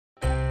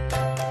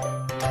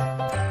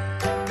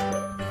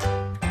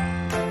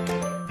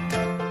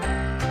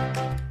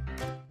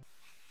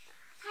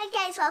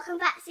welcome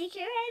back to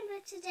Secret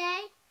Rainbow.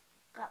 Today,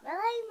 got my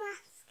light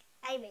mask.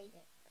 I made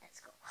it. Let's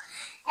go.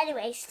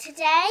 Anyways,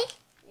 today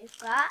we've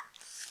got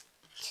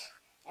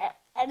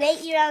a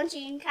make your own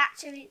dream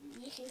catcher.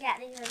 You can get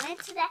these on the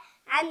internet,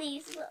 and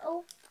these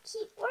little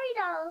cute worry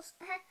dolls.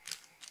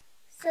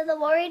 So the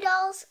worry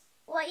dolls,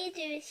 what you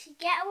do is you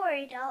get a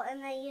worry doll,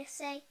 and then you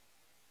say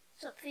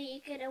something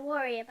you're gonna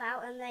worry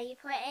about, and then you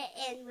put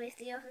it in with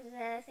the others,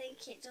 and I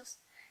think it just,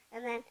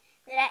 and then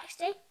the next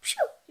day,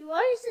 your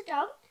worries are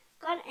done.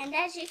 Gone. And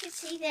as you can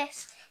see,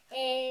 this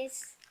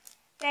is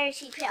very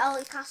cheap. It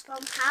only costs £1,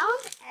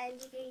 and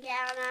you can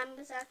get on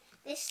Amazon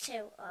this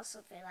too, or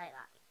something like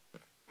that.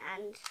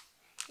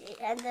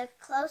 And the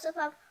close-up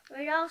of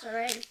worry dolls are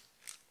in.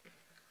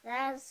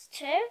 There's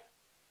two.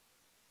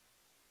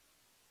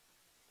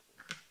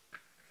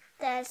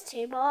 There's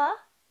two more.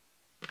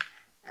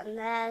 And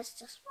there's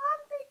just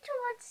one little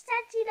one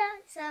standing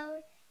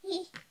outside.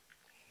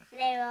 So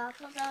there, I'll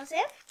put those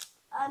in.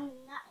 Not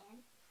in.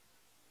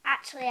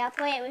 Actually, I'll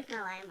put it with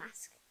my light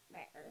mask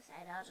right on the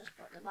side. I'll just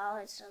put them all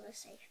in so they're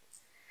safe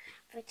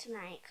for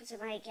tonight, because it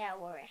might get a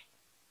worry.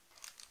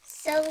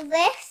 So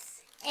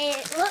this,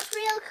 it looks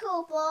real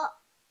cool, but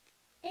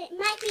it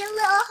might be a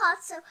little hard,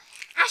 so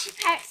ask your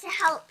parents to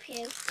help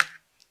you.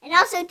 And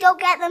also, don't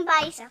get them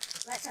by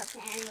yourself. Let's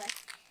open it anyway.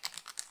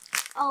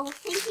 Oh, I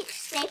think it's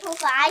staple,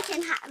 but I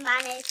can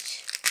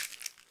manage.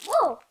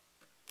 Whoa!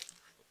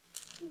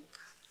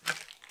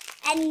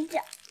 And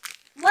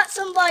what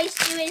some boys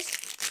do is,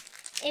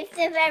 if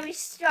they're very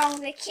strong,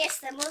 they kiss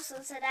their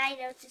muscles, and I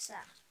notice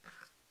that.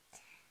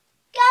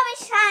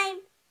 Garbage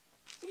time!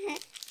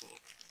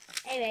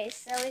 Anyways,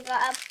 so we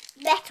got a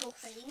metal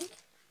thing.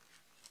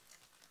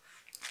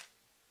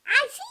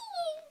 I see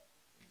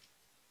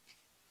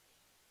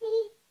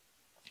you!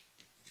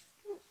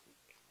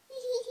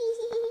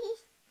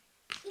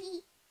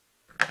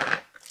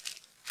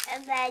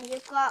 And then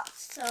you've got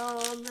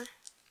some,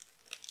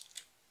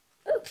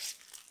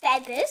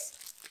 feathers.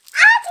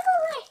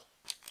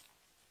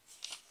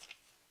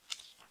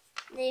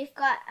 They've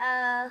got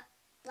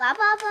blah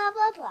blah blah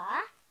blah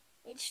blah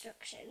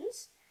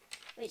instructions,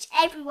 which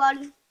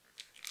everyone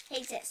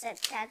hates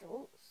except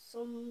adults.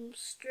 Some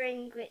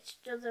string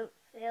which doesn't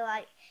feel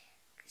like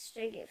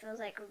string, it feels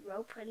like a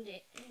rope, and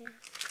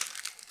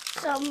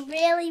some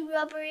really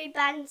rubbery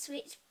bands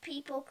which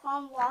people put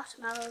on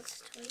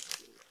watermelons to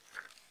eat.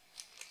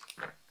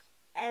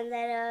 And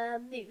then a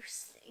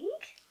moose thing.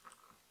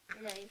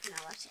 I don't even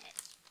know what it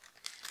is.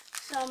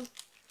 Some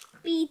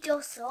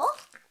beadustle.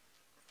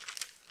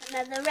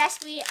 And then the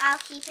rest I'll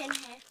keep in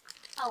here.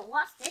 Oh,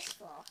 what's this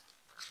for?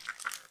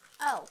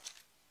 Oh.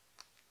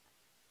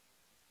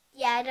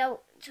 Yeah, I don't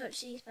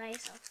touch these by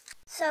yourself.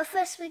 So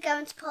first we're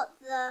going to put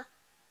the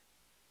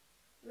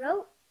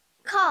rope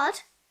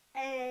card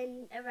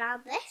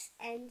around this,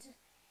 and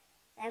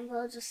then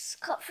we'll just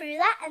cut through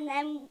that, and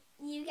then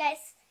you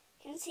guys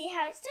can see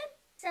how it's done.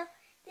 So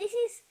this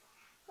is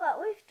what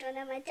we've done,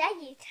 and my dad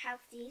used to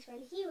have these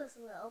when he was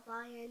a little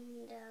boy,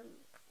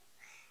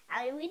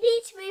 and we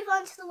need to move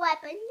on to the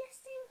web, and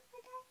yesterday was my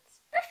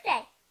dad's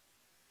birthday.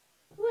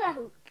 Hula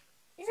hoop.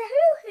 It's a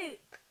hula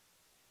hoop.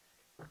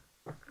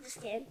 Just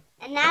kidding.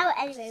 And now,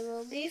 anyway,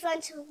 we'll move on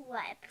to the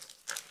web.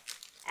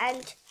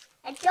 And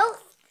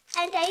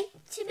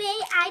to me,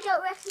 I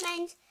don't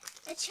recommend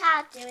a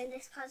child doing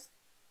this, because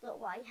look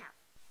what I have.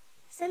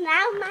 So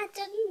now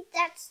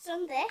Dad's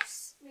done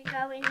this. We're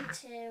going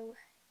to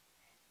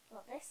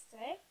put this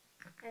through.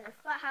 And I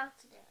forgot how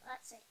to do it.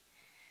 Let's see.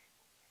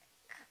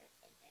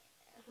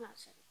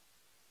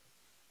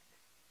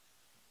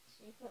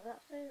 So you put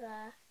that through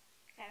there.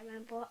 Can't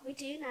remember what we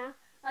do now.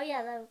 Oh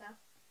yeah, there we go.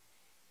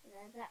 And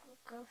then that will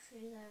go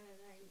through there,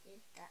 and then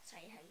that's how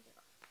you hang it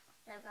up.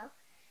 There we go.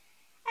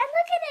 And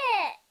look at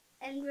it!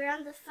 And we're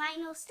on the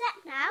final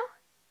step now.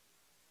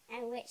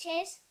 And which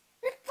is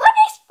the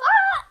funniest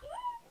part!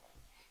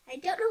 I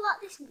don't know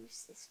what this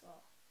moose is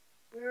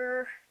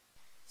for.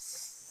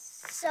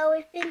 So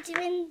we've been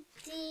doing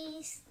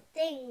these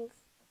things,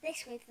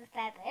 this with the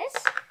feathers.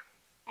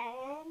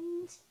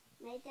 And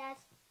my dad,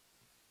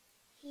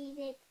 he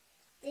did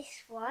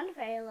this one,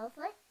 very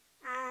lovely,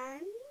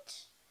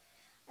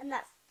 and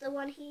that's the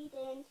one he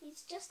did.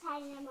 He's just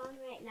tying them on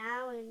right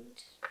now,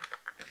 and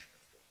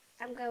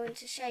I'm going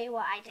to show you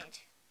what I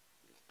did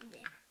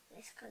with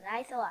this, because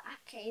I thought I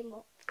came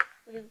up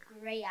with a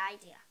great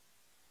idea.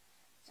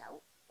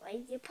 So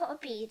when you put a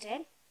bead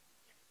in,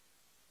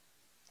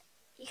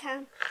 you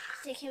can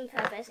stick in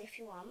feathers if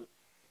you want,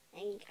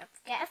 and you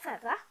get a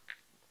feather.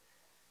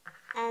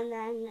 And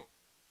then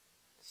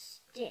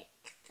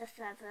stick the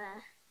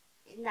feather,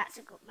 and that's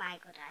my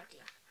good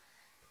idea.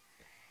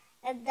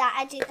 And that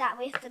I did that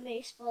with the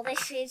moose ball.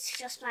 This is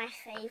just my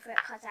favourite,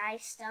 because I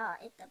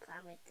started the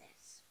plan with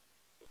this.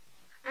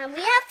 And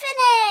we have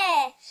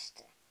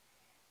finished!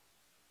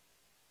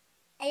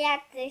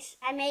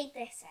 I made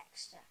this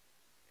extra,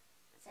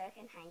 so I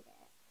can hang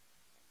it.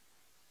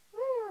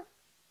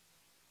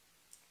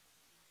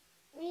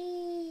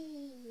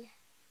 Whee!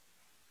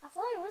 I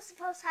thought it was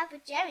supposed to have a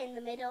gem in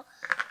the middle,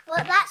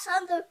 but that's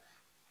on the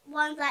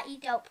one that you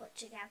don't put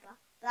together.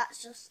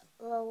 That's just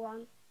a little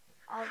one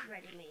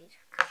already made.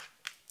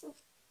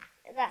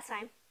 That's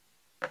fine.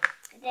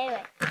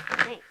 Anyway,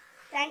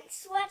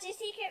 thanks for watching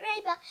Secret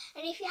Rainbow.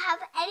 And if you have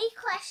any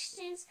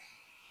questions,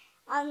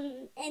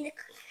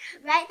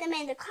 write them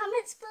in the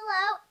comments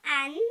below.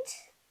 And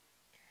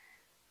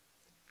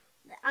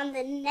on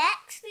the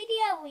next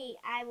video,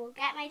 I will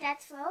get my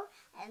dad's phone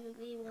and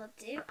we will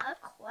do a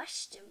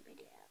question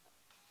video.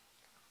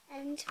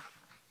 And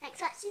thanks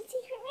for watching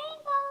Secret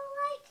Rainbow.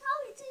 Like,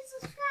 comment, and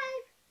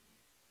subscribe.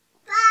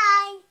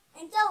 Bye.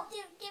 And don't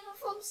give a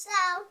thumbs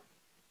down.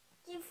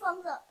 Do a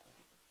thumbs up.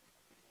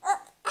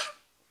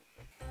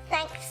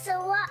 Thanks for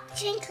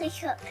watching.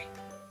 Click up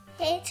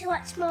here to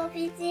watch more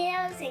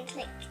videos and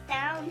click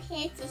down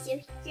here to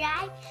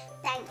subscribe.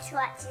 Thanks for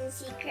watching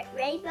Secret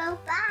Rainbow.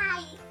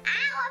 Bye.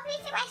 Ow, I'm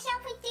hitting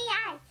myself with the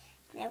eye.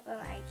 Never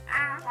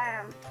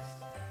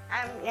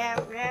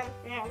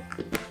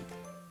mind.